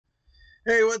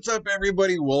Hey, what's up,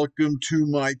 everybody? Welcome to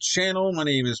my channel. My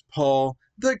name is Paul,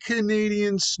 the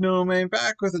Canadian Snowman,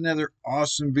 back with another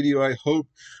awesome video. I hope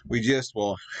we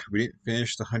didn't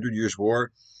finish the 100 Years'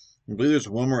 War. I believe there's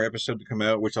one more episode to come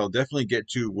out, which I'll definitely get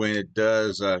to when it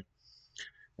does,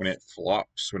 when it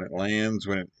flops, when it lands,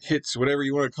 when it hits, whatever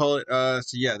you want to call it.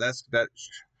 So yeah, that.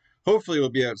 Hopefully it will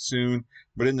be out soon.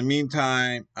 But in the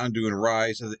meantime, I'm doing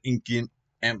Rise of the Incan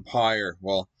Empire.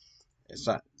 Well, it's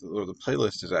not, the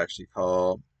playlist is actually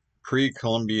called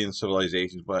Pre-Columbian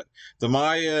Civilizations, but the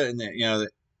Maya and the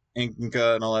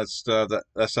Inca and all that stuff,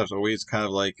 that stuff's always kind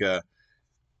of like,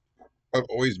 I've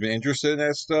always been interested in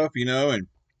that stuff, and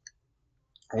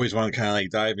always want to kind of like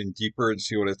dive in deeper and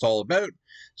see what it's all about.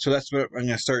 So that's what I'm going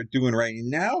to start doing right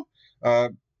now.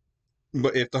 But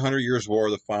if the 100 Years' War,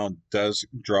 the final, does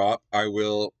drop, I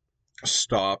will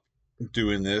stop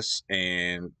doing this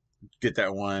and get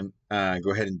that one.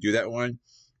 Go ahead and do that one.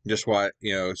 Just what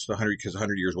it's the 100, because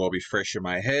 100 Years will be fresh in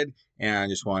my head, and I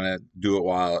just want to do it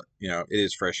while it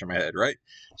is fresh in my head, right?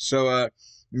 So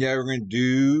yeah, we're gonna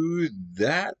do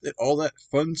that, all that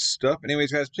fun stuff.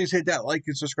 Anyways, guys, please hit that like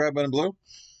and subscribe button below.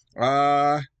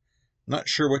 Not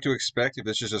sure what to expect, if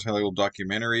this is just a little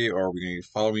documentary or are we going to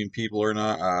be following people or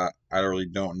not. I really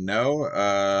don't know.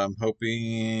 I'm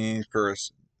hoping for a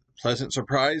pleasant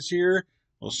surprise here.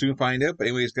 We'll soon find out. But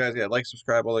anyways, guys, yeah, like,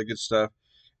 subscribe, all that good stuff.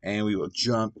 And we will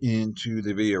jump into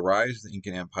the video. Rise of the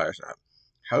Incan Empire. So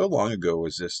how long ago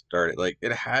was this started? Like,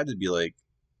 it had to be like,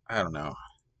 I don't know.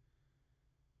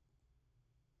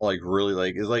 Like, really,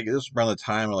 like, it's like this around the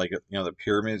time of, like, the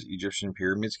pyramids, Egyptian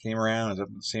pyramids came around. Is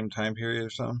that the same time period or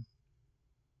something?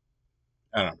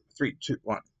 I don't know. 3, 2,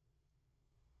 1.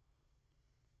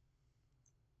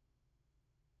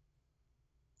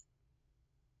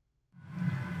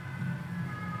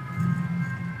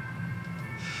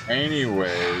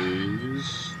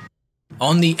 Anyways.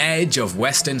 On the edge of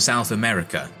western South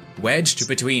America, wedged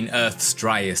between Earth's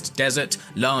driest desert,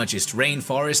 largest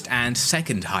rainforest, and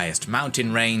second highest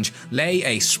mountain range, lay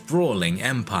a sprawling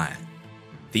empire.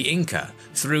 The Inca,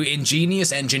 through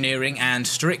ingenious engineering and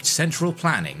strict central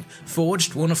planning,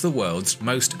 forged one of the world's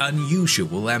most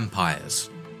unusual empires.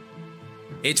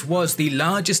 It was the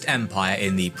largest empire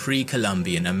in the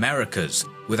pre-Columbian Americas,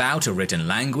 without a written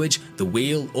language, the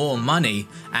wheel, or money,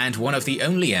 and one of the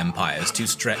only empires to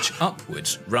stretch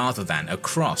upwards rather than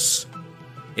across.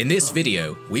 In this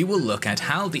video, we will look at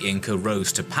how the Inca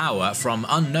rose to power from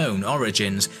unknown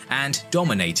origins and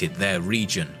dominated their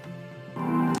region.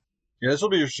 Yeah, this will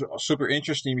be super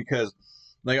interesting because,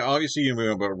 like, obviously you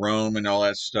know about Rome and all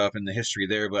that stuff and the history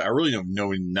there, but I really don't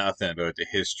know nothing about the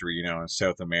history, in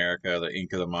South America, the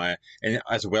Inca, the Maya, and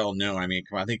as well known. I mean,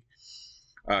 come on, I think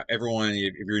everyone,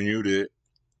 if you're new to, if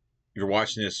you're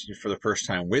watching this for the first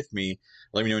time with me,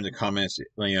 let me know in the comments,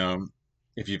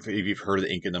 if you've heard of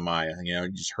the Inca and the Maya,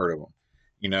 you just heard of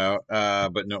them,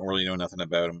 but don't really know nothing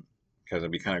about them, because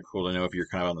it'd be kind of cool to know if you're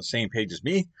kind of on the same page as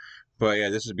me. But yeah,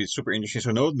 this would be super interesting.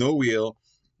 So no wheel.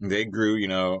 They grew,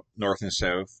 north and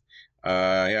south.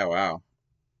 Yeah, wow,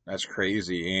 that's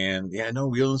crazy. And yeah, no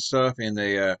wheel and stuff. And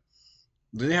they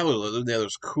have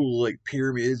those cool like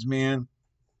pyramids, man.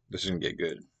 This is gonna get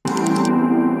good.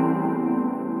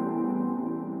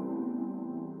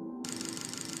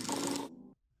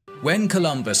 When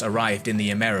Columbus arrived in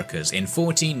the Americas in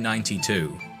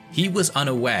 1492, he was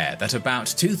unaware that about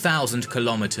 2,000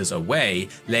 kilometers away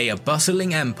lay a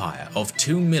bustling empire of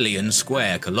 2 million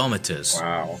square kilometers.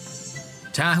 Wow.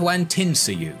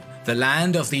 Tahuantinsuyu, the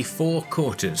land of the four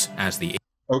quarters, as the...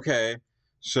 Okay,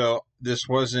 so this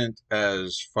wasn't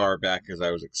as far back as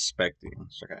I was expecting.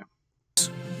 Okay.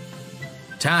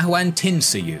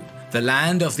 Tahuantinsuyu, the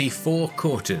land of the four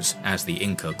quarters, as the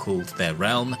Inca called their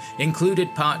realm,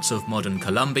 included parts of modern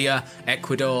Colombia,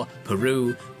 Ecuador,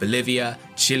 Peru, Bolivia,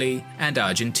 Chile, and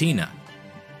Argentina.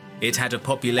 It had a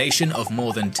population of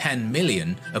more than 10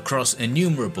 million across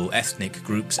innumerable ethnic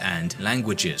groups and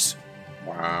languages.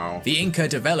 Wow. The Inca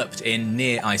developed in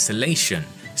near isolation,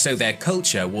 so their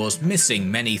culture was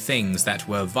missing many things that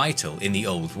were vital in the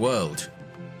Old World.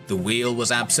 The wheel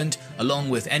was absent, along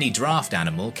with any draft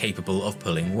animal capable of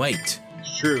pulling weight.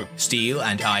 It's true. Steel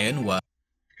and iron were...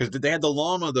 Because they had the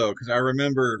llama, though, because I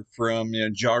remember from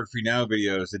Geography Now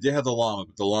videos, they did have the llama,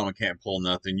 but the llama can't pull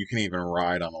nothing. You can't even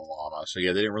ride on a llama. So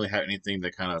yeah, they didn't really have anything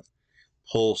to kind of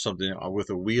pull something with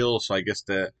a wheel, so I guess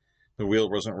that the wheel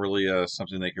wasn't really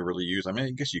something they could really use. I mean,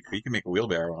 I guess you can make a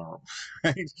wheelbarrow,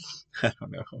 right? I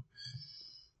don't know.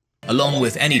 Along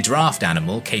with any draft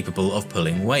animal capable of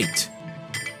pulling weight.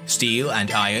 Steel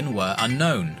and iron were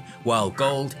unknown, while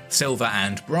gold, silver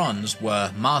and bronze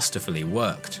were masterfully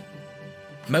worked.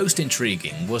 Most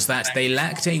intriguing was that they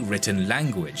lacked a written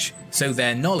language, so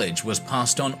their knowledge was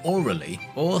passed on orally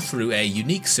or through a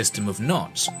unique system of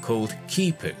knots called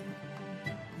quipu.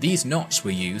 These knots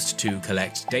were used to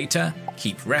collect data,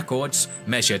 keep records,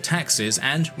 measure taxes,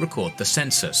 and record the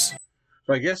census.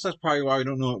 So I guess that's probably why we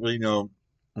don't really know.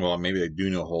 Well, maybe they do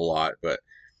know a whole lot, but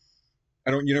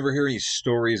you never hear any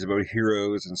stories about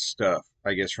heroes and stuff.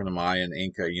 I guess from the Maya and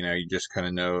Inca, you just kind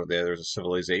of know that there's a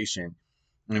civilization.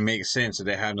 And it makes sense that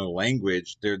they have no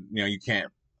language. You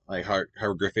can't, like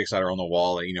hieroglyphics that are on the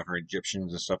wall, from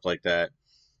Egyptians and stuff like that.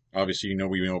 Obviously,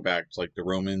 we know back to like the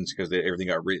Romans because everything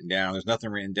got written down. There's nothing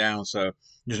written down, so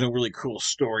there's no really cool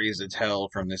stories to tell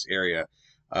from this area.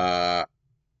 I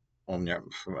mean,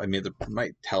 they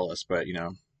might tell us, but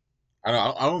I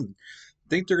don't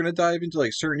think they're gonna dive into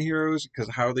like certain heroes, because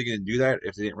how are they gonna do that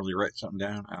if they didn't really write something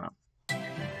down? I don't know.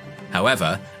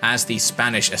 However, as the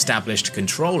Spanish established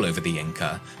control over the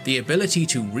Inca, the ability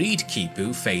to read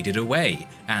quipu faded away,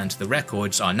 and the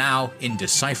records are now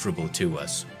indecipherable to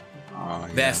us. Yeah.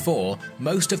 Therefore,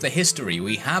 most of the history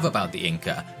we have about the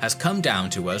Inca has come down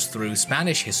to us through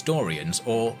Spanish historians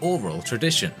or oral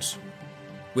traditions.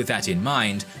 With that in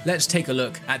mind, let's take a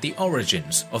look at the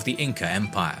origins of the Inca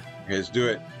Empire. Okay, let's do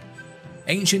it.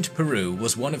 Ancient Peru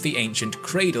was one of the ancient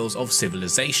cradles of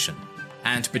civilization,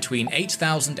 and between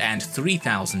 8000 and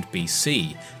 3000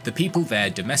 BC, the people there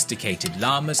domesticated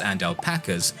llamas and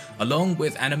alpacas, along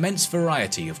with an immense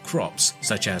variety of crops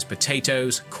such as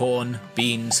potatoes, corn,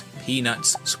 beans,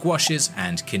 peanuts, squashes,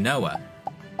 and quinoa.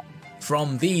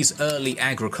 From these early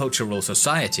agricultural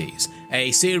societies,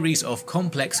 a series of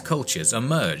complex cultures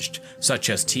emerged,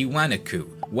 such as Tiwanaku,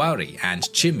 Wari, and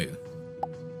Chimu.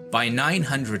 By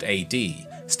 900 AD,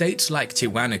 states like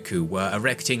Tiwanaku were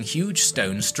erecting huge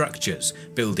stone structures,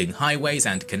 building highways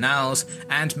and canals,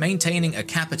 and maintaining a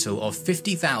capital of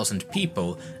 50,000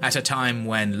 people at a time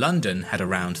when London had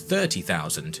around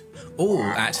 30,000, all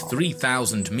at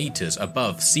 3,000 meters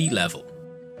above sea level.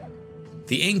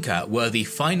 The Inca were the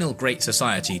final great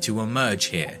society to emerge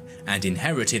here, and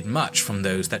inherited much from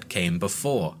those that came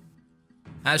before.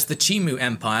 As the Chimu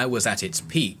Empire was at its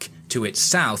peak, to its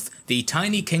south, the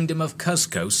tiny kingdom of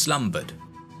Cuzco slumbered.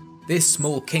 This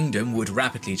small kingdom would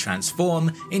rapidly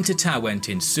transform into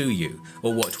Tawantinsuyu,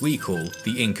 or what we call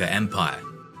the Inca Empire.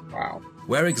 Wow.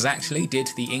 Where exactly did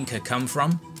the Inca come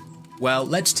from? Well,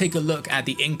 let's take a look at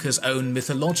the Inca's own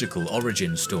mythological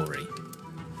origin story.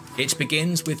 It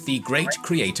begins with the great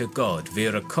creator god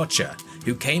Viracocha,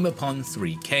 who came upon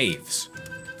 3 caves.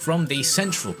 From the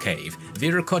central cave,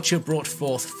 Viracocha brought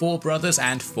forth 4 brothers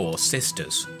and 4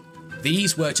 sisters.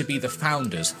 These were to be the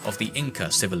founders of the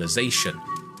Inca civilization.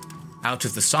 Out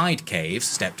of the side caves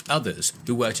stepped others,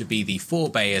 who were to be the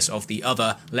forebears of the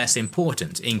other, less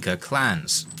important Inca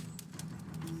clans.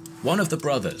 One of the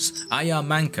brothers, Aya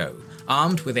Manco,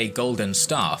 armed with a golden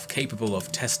staff capable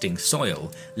of testing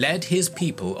soil, led his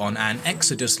people on an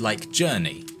exodus-like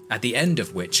journey, at the end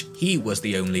of which he was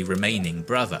the only remaining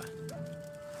brother.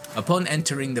 Upon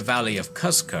entering the valley of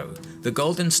Cuzco, the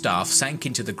golden staff sank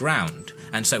into the ground,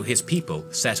 and so his people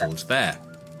settled there.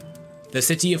 The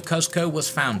city of Cuzco was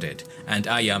founded, and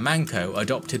Aya Manco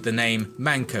adopted the name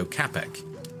Manco Capac.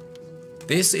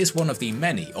 This is one of the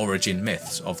many origin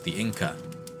myths of the Inca.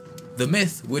 The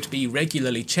myth would be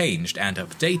regularly changed and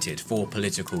updated for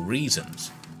political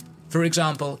reasons. For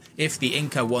example, if the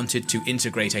Inca wanted to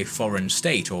integrate a foreign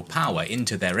state or power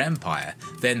into their empire,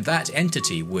 then that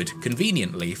entity would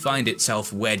conveniently find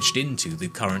itself wedged into the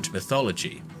current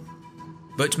mythology.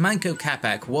 But Manco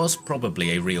Capac was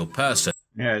probably a real person.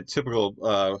 Yeah, typical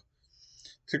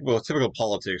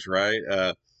politics, right?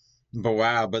 But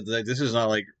wow, this is not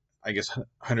like, I guess,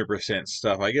 100%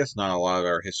 stuff. I guess not a lot of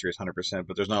our history is 100%,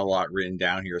 but there's not a lot written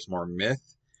down here. It's more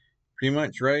myth, pretty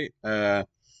much, right? Yeah,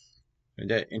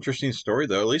 interesting story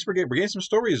though. At least we're getting some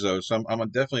stories though, so I'm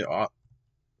definitely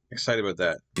excited about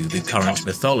that. To the current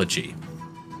mythology.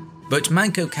 But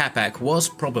Manco Capac was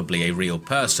probably a real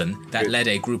person that led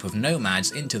a group of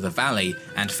nomads into the valley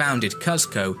and founded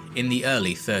Cuzco in the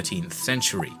early 13th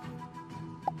century.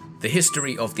 The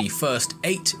history of the first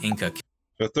 8 Inca.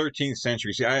 So 13th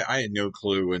century. See, I had no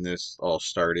clue when this all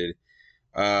started.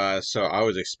 So I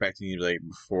was expecting like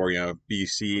before,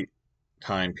 BC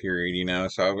time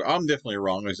period, So I'm definitely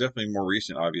wrong. It was definitely more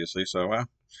recent, obviously. So and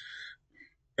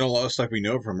a lot of stuff we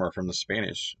know from the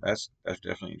Spanish. That's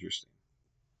definitely interesting.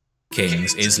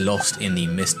 Kings is lost in the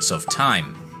mists of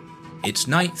time. Its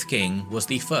 9th king was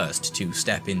the first to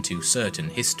step into certain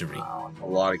history. A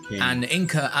lot of kings. An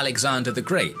Inca Alexander the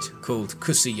Great, called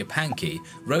Kusi Yupanqui,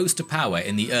 rose to power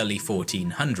in the early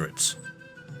 1400s.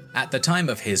 At the time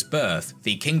of his birth,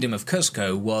 the kingdom of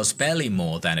Cuzco was barely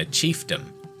more than a chiefdom,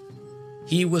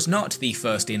 He was not the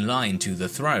first in line to the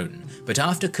throne, but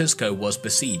after Cuzco was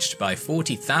besieged by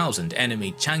 40,000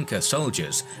 enemy Chanca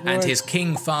soldiers and his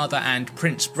king father and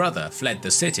prince brother fled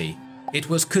the city, it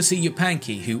was Kusi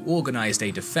Yupanqui who organized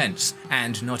a defense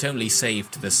and not only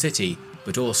saved the city,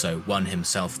 but also won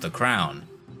himself the crown.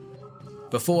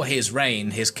 Before his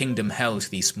reign, his kingdom held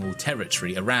the small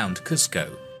territory around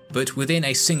Cuzco, but within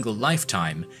a single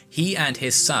lifetime, he and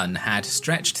his son had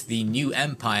stretched the new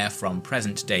empire from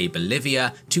present-day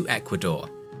Bolivia to Ecuador.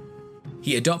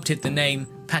 He adopted the name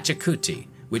Pachacuti,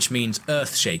 which means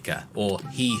Earthshaker, or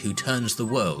he who turns the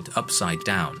world upside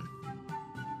down.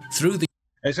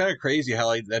 It's kind of crazy how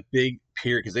like that big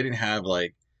period, because they didn't have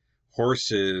like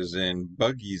horses and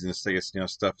buggies and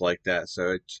stuff like that.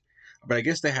 So but I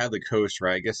guess they have the coast,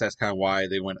 right? I guess that's kind of why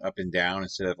they went up and down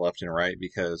instead of left and right,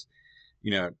 because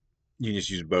you can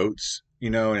just use boats,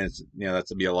 and it's, that's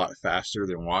to be a lot faster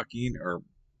than walking or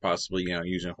possibly,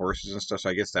 using horses and stuff.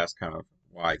 So I guess that's kind of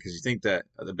why, because you think that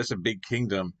that's a big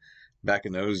kingdom back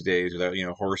in those days without,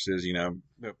 horses, being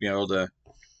able to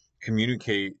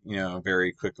communicate,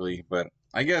 very quickly. But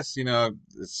I guess, the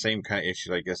same kind of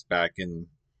issues, I guess, back in,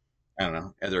 I don't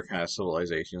know, other kind of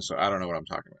civilizations. So I don't know what I'm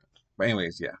talking about. But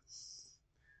anyways, yeah.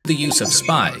 The use of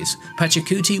spies,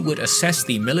 Pachacuti would assess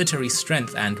the military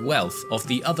strength and wealth of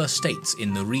the other states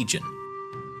in the region.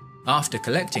 After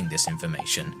collecting this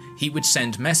information, he would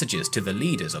send messages to the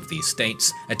leaders of these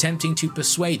states, attempting to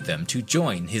persuade them to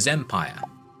join his empire.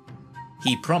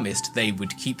 He promised they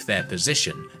would keep their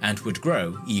position and would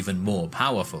grow even more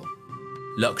powerful.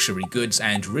 Luxury goods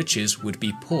and riches would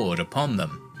be poured upon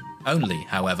them, only,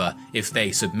 however, if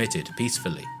they submitted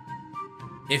peacefully.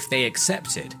 If they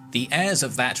accepted, the heirs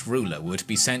of that ruler would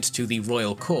be sent to the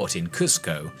royal court in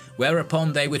Cuzco,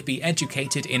 whereupon they would be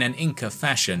educated in an Inca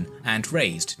fashion and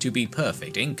raised to be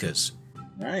perfect Incas.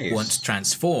 Nice. Once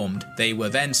transformed, they were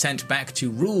then sent back to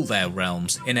rule their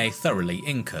realms in a thoroughly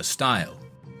Inca style.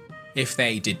 If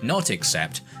they did not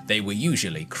accept, they were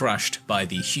usually crushed by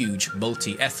the huge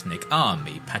multi-ethnic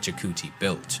army Pachacuti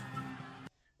built.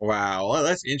 Wow, well,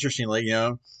 that's interesting. Like,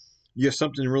 you have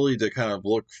something really to kind of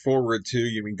look forward to.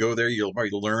 You can go there, you'll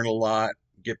probably learn a lot,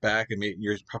 get back and make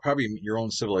probably your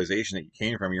own civilization that you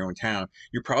came from, your own town.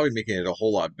 You're probably making it a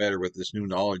whole lot better with this new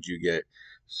knowledge you get.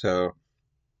 So,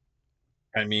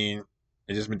 I mean,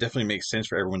 it just definitely makes sense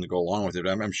for everyone to go along with it.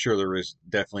 I'm sure there was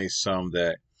definitely some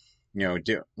that,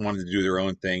 wanted to do their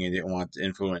own thing and didn't want to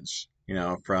influence,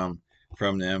 from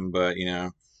them. But,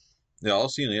 it all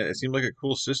seemed like a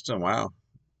cool system. Wow.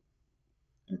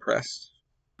 Impressed.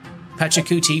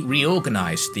 Pachacuti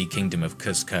reorganized the Kingdom of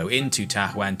Cuzco into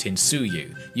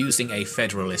Tahuantinsuyu using a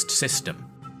federalist system.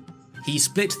 He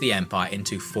split the empire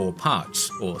into 4 parts,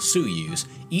 or suyus,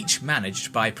 each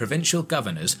managed by provincial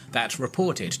governors that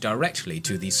reported directly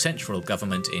to the central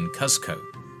government in Cuzco.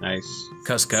 Nice.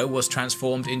 Cuzco was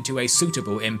transformed into a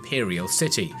suitable imperial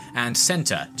city and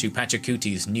center to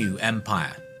Pachacuti's new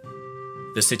empire.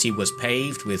 The city was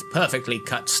paved with perfectly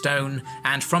cut stone,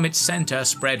 and from its center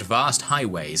spread vast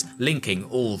highways linking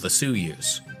all the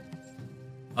suyus.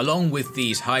 Along with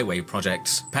these highway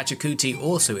projects, Pachacuti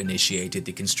also initiated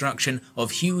the construction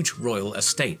of huge royal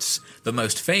estates, the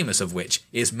most famous of which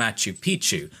is Machu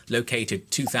Picchu,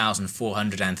 located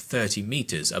 2,430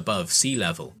 meters above sea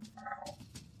level.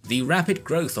 The rapid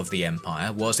growth of the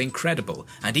empire was incredible,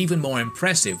 and even more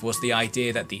impressive was the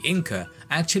idea that the Inca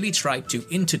actually tried to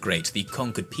integrate the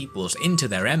conquered peoples into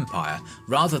their empire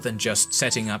rather than just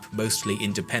setting up mostly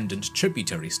independent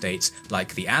tributary states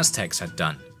like the Aztecs had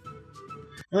done.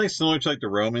 Similar to the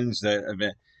Romans that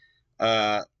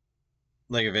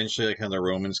eventually the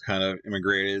Romans kind of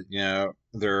immigrated,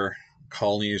 their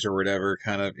colonies or whatever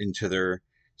kind of into their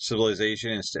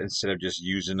civilization instead of just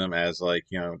using them as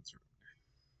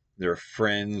their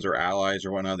friends or allies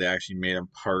or whatnot. They actually made them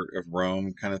part of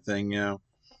Rome kind of thing, I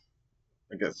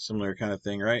guess similar kind of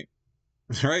thing, right?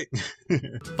 Right?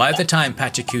 By the time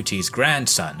Pachacuti's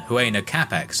grandson, Huayna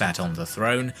Capac, sat on the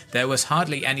throne, there was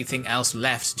hardly anything else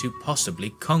left to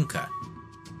possibly conquer.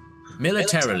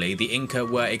 Militarily, the Inca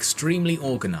were extremely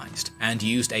organized and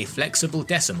used a flexible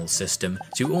decimal system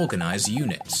to organize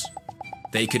units.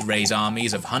 They could raise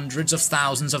armies of hundreds of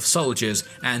thousands of soldiers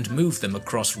and move them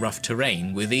across rough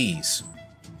terrain with ease.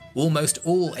 Almost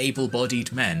all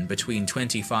able-bodied men between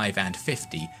 25 and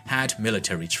 50 had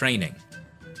military training.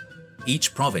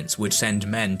 Each province would send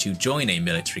men to join a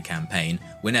military campaign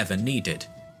whenever needed.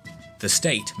 The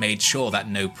state made sure that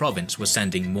no province was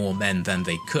sending more men than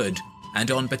they could, and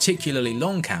on particularly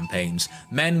long campaigns,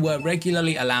 men were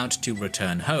regularly allowed to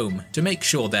return home to make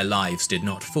sure their lives did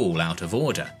not fall out of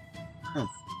order.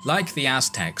 Like the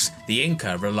Aztecs, the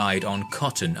Inca relied on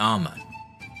cotton armor.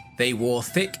 They wore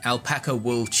thick alpaca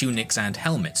wool tunics and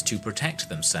helmets to protect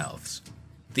themselves.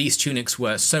 These tunics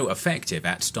were so effective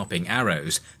at stopping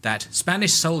arrows that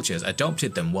Spanish soldiers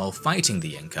adopted them while fighting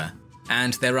the Inca,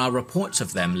 and there are reports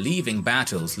of them leaving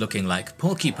battles looking like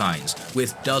porcupines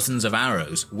with dozens of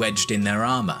arrows wedged in their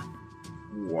armor.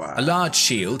 Wow. A large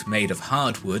shield made of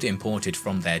hardwood imported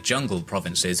from their jungle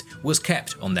provinces was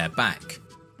kept on their back.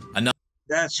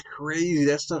 That's crazy.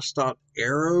 That stuff stopped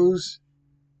arrows?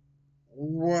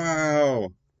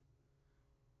 Wow.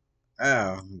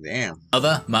 Oh, damn.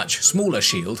 Another, much smaller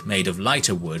shield made of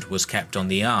lighter wood was kept on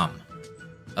the arm.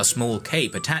 A small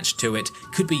cape attached to it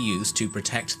could be used to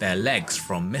protect their legs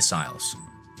from missiles.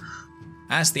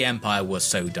 As the empire was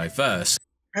so diverse,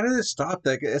 How did it stop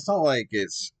that? It's not like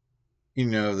it's,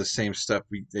 the same stuff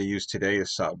they use today to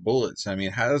stop bullets. I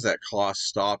mean, how does that cloth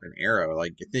stop an arrow?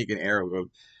 Like, you think an arrow would go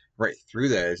right through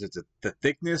that? Is it the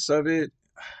thickness of it?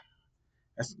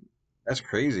 That's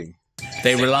crazy.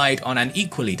 they relied on an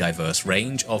equally diverse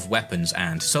range of weapons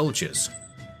and soldiers.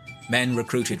 Men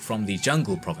recruited from the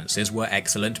jungle provinces were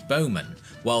excellent bowmen,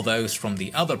 while those from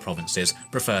the other provinces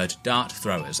preferred dart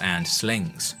throwers and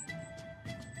slings.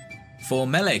 For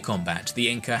melee combat, the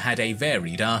Inca had a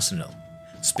varied arsenal.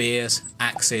 Spears,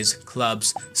 axes,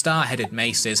 clubs, star-headed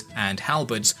maces, and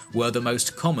halberds were the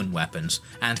most common weapons,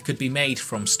 and could be made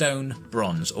from stone,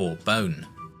 bronze, or bone.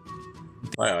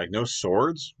 Wow, like no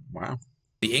swords? Wow.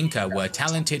 The Inca were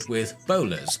talented with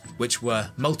bolas, which were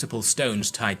multiple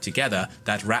stones tied together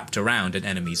that wrapped around an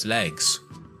enemy's legs.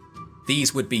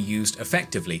 These would be used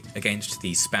effectively against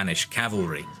the Spanish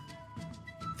cavalry.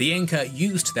 The Inca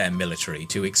used their military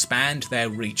to expand their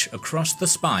reach across the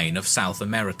spine of South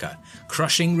America,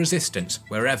 crushing resistance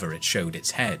wherever it showed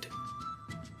its head.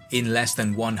 In less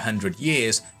than 100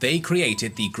 years, they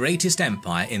created the greatest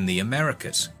empire in the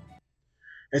Americas.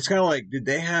 It's kind of like, did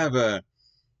they have a,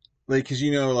 like, because,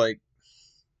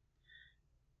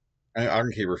 I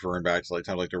can keep referring back to, like,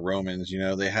 times like the Romans,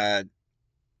 they had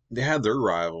their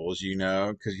rivals,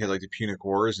 because you had, like, the Punic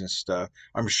Wars and stuff.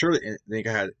 I'm sure that the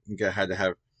Inca had to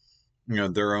have,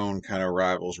 their own kind of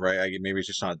rivals, right? Maybe it's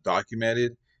just not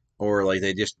documented, or, like,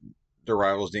 the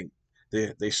rivals didn't,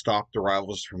 they stopped the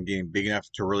rivals from getting big enough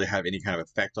to really have any kind of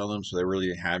effect on them, so they really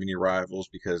didn't have any rivals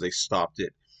because they stopped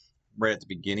it right at the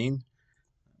beginning.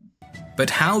 But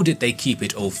how did they keep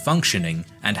it all functioning,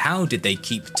 and how did they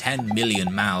keep 10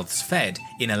 million mouths fed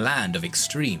in a land of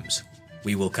extremes?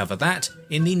 We will cover that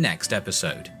in the next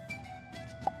episode.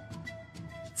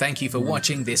 Thank you for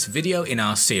watching this video in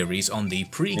our series on the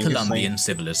pre-Columbian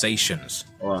civilizations.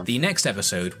 The next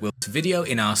episode will be a video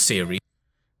in our series.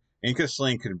 Inca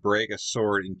sling could break a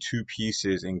sword in 2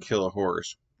 pieces and kill a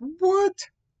horse. What?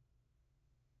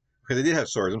 Okay, they did have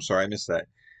swords. I'm sorry, I missed that.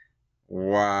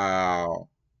 Wow.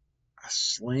 A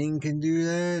sling can do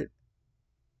that?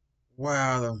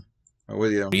 Wow.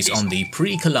 On the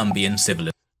pre-Columbian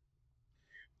civilization.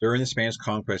 During the Spanish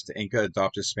conquest, the Inca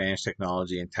adopted Spanish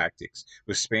technology and tactics,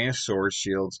 with Spanish swords,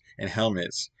 shields, and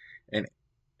helmets, and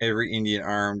every Indian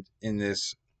armed in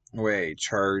this way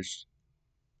charged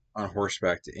on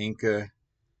horseback. The Inca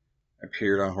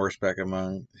appeared on horseback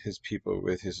among his people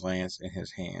with his lance in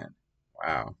his hand.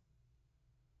 Wow.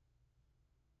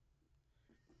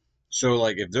 So,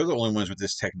 like, if they're the only ones with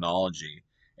this technology,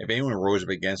 if anyone rose up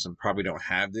against them, probably don't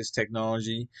have this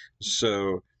technology.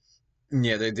 So,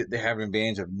 yeah, they have an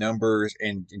advantage of numbers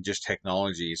and just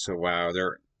technology. So, wow,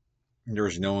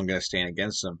 there's no one going to stand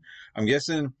against them. I'm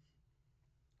guessing,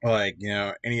 like,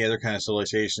 any other kind of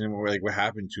civilization, like, what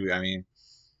happened to it? I mean,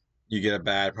 you get a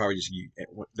bad, they're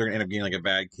going to end up getting, like, a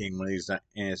bad king when he's not,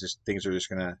 and it's just, things are just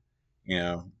going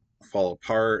to, fall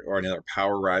apart, or another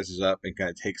power rises up and kind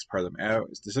of takes part of them out.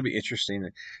 This will be interesting.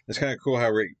 It's kind of cool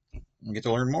how we get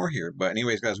to learn more here. But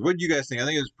anyways, guys, what do you guys think? I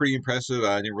think it was pretty impressive.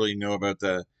 I didn't really know about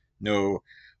the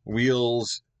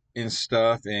wheels and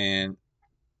stuff, and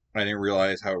I didn't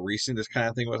realize how recent this kind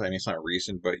of thing was. I mean, it's not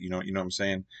recent, but you know what I'm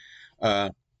saying.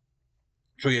 So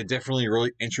yeah, definitely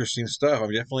really interesting stuff.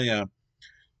 I'm definitely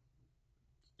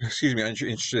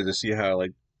interested to see how,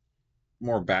 like,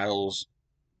 more battles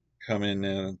come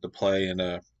into play,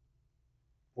 and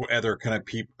what other kind of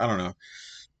people, I don't know.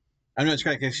 I'm just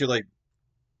kind of feel like,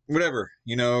 whatever,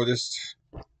 just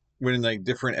when, like,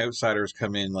 different outsiders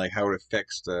come in, like, how it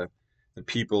affects the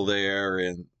people there,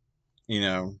 and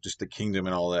just the kingdom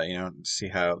and all that, see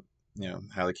how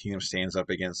how the kingdom stands up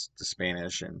against the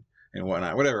Spanish and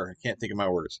whatnot. Whatever, I can't think of my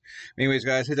words. Anyways,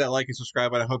 guys, hit that like and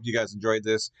subscribe button. I hope you guys enjoyed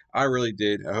this. I really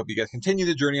did. I hope you guys continue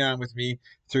the journey on with me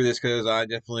through this, because I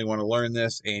definitely want to learn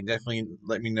this, and definitely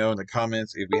let me know in the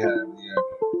comments if you have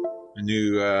a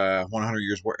new 100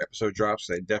 Years War episode drops.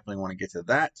 So I definitely want to get to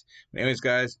that. But anyways,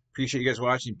 guys, appreciate you guys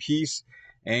watching. Peace,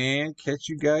 and catch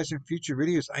you guys in future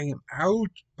videos. I am out.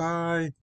 Bye.